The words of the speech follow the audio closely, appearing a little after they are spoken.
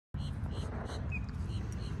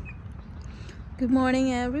Good morning,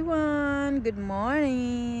 everyone. Good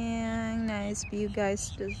morning. Nice view, guys.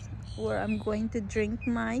 This is where I'm going to drink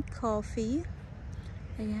my coffee.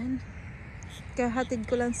 Ayan. Kahatid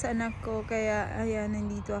ko lang sa anak ko. Kaya, ayan,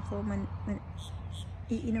 nandito ako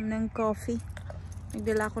iinom ng coffee.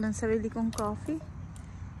 Nagdala ko ng sarili kong coffee.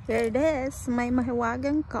 There it is. May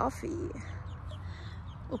mahiwagang coffee.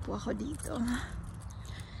 Upo ako dito.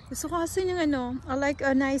 Gusto ko kasi yung I like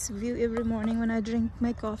a nice view every morning when I drink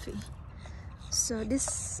my coffee. So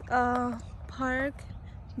this park,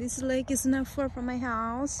 this lake is not far from my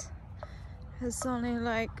house. It's only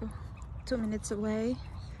like 2 minutes away.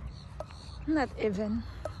 Not even.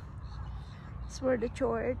 It's where the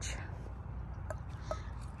church.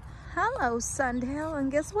 Hello, sandhill, and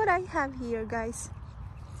guess what I have here, guys?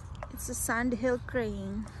 It's a sandhill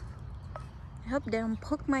crane. I hope they don't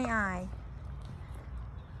poke my eye.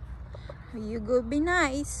 You go be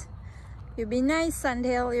nice. You be nice,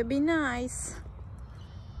 sandhill. You be nice.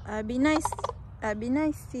 I'll be nice. I'll be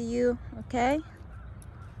nice to you, okay?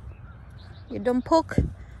 You don't poke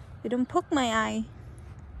my eye.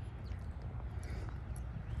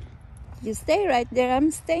 You stay right there. I'm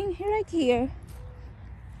staying here, right here.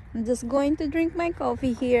 I'm just going to drink my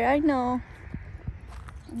coffee here. I know.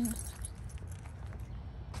 I'm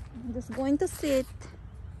just going to sit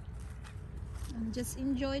and just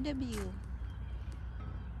enjoy the view.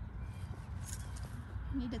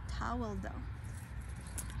 Need a towel though.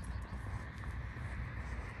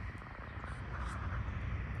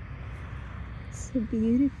 So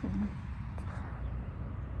beautiful.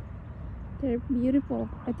 They're beautiful.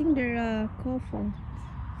 I think they're a couple.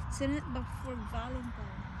 It's in it but for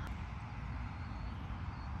Valentine.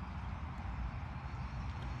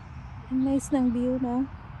 Ang nice ng view, no?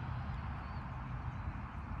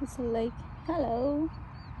 It's a lake. Hello.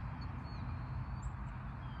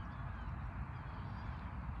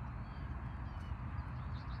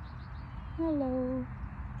 Hello.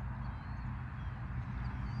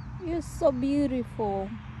 You're so beautiful.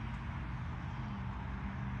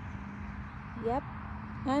 Yep.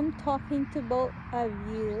 I'm talking to both of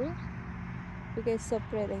you. You guys so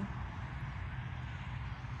pretty.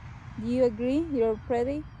 Do you agree? You're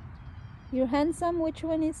pretty? You're handsome? Which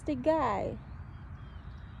one is the guy?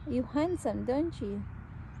 You handsome, don't you?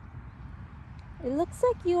 It looks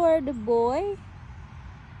like you are the boy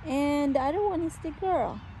and the other one is the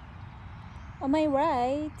girl. Am I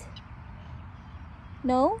right?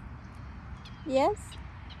 No? Yes?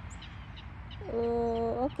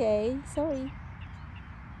 Okay, sorry.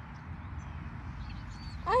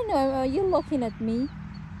 I know you're looking at me.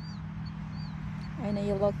 I know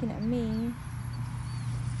you're looking at me.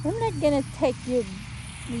 I'm not gonna take you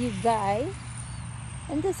guys.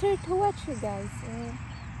 I'm just here to watch you guys.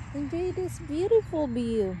 Enjoy this beautiful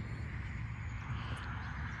view.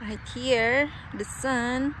 Right here, the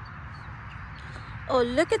sun. Oh,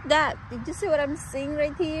 look at that. Did you see what I'm seeing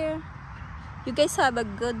right here? You guys have a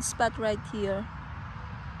good spot right here.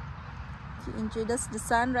 You enjoy this, the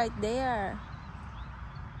sun right there.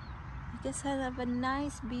 You guys have a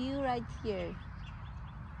nice view right here.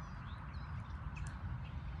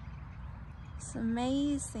 It's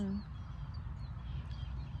amazing.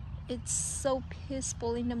 It's so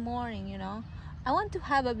peaceful in the morning, you know. I want to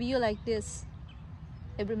have a view like this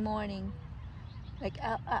every morning. Like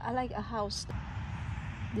I like a house.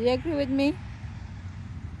 Do you agree with me?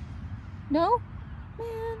 No?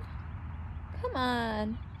 Man, come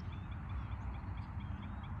on.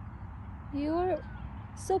 You're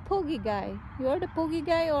so pogi guy. You're the pogi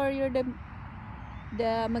guy or you're the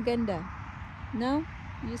maganda? No?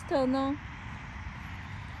 You still no?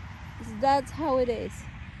 That's how it is.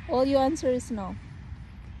 All you answer is no.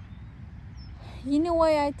 You know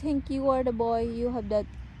why I think you are the boy? You have that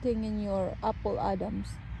thing in your Apple Adams.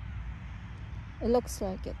 It looks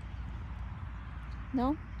like it.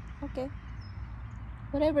 No? Okay.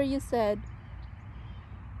 Whatever you said.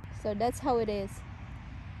 So that's how it is.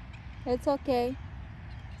 It's okay.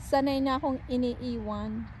 Sanay na akong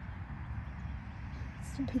iniiwan.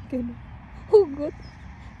 Sabi ka na. Hugot.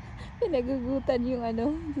 Pinagugutan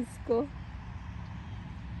yung Diyos ko.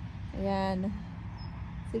 Ayan.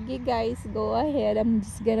 Sige guys, go ahead. I'm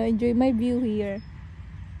just gonna enjoy my view here.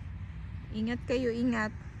 Ingat kayo,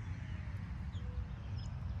 ingat.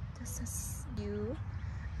 This is view.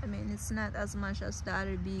 I mean, it's not as much as the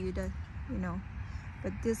other view that, you know. But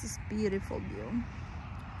this is beautiful view.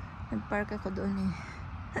 Nagpark ako doon eh.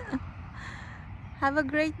 Have a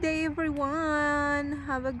great day, everyone.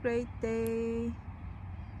 Have a great day.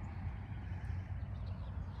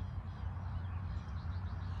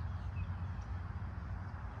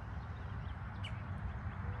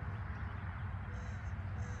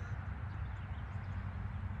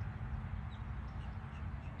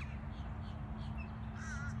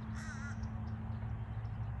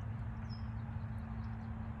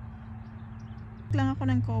 lang ako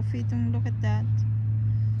ng coffee. Look at that.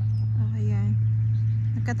 Oh, ayan.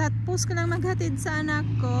 Nakatapos ko lang maghatid sa anak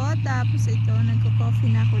ko. Tapos ito,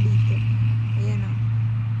 nagko-coffee na ako dito. Ayan o.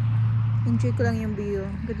 Enjoy ko lang yung view.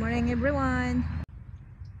 Good morning everyone.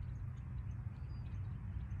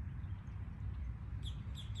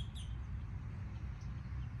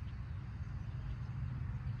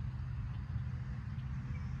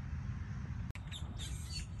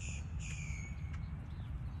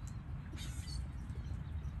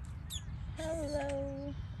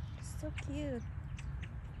 Hello. So cute.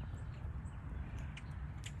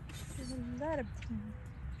 There's a lot of them.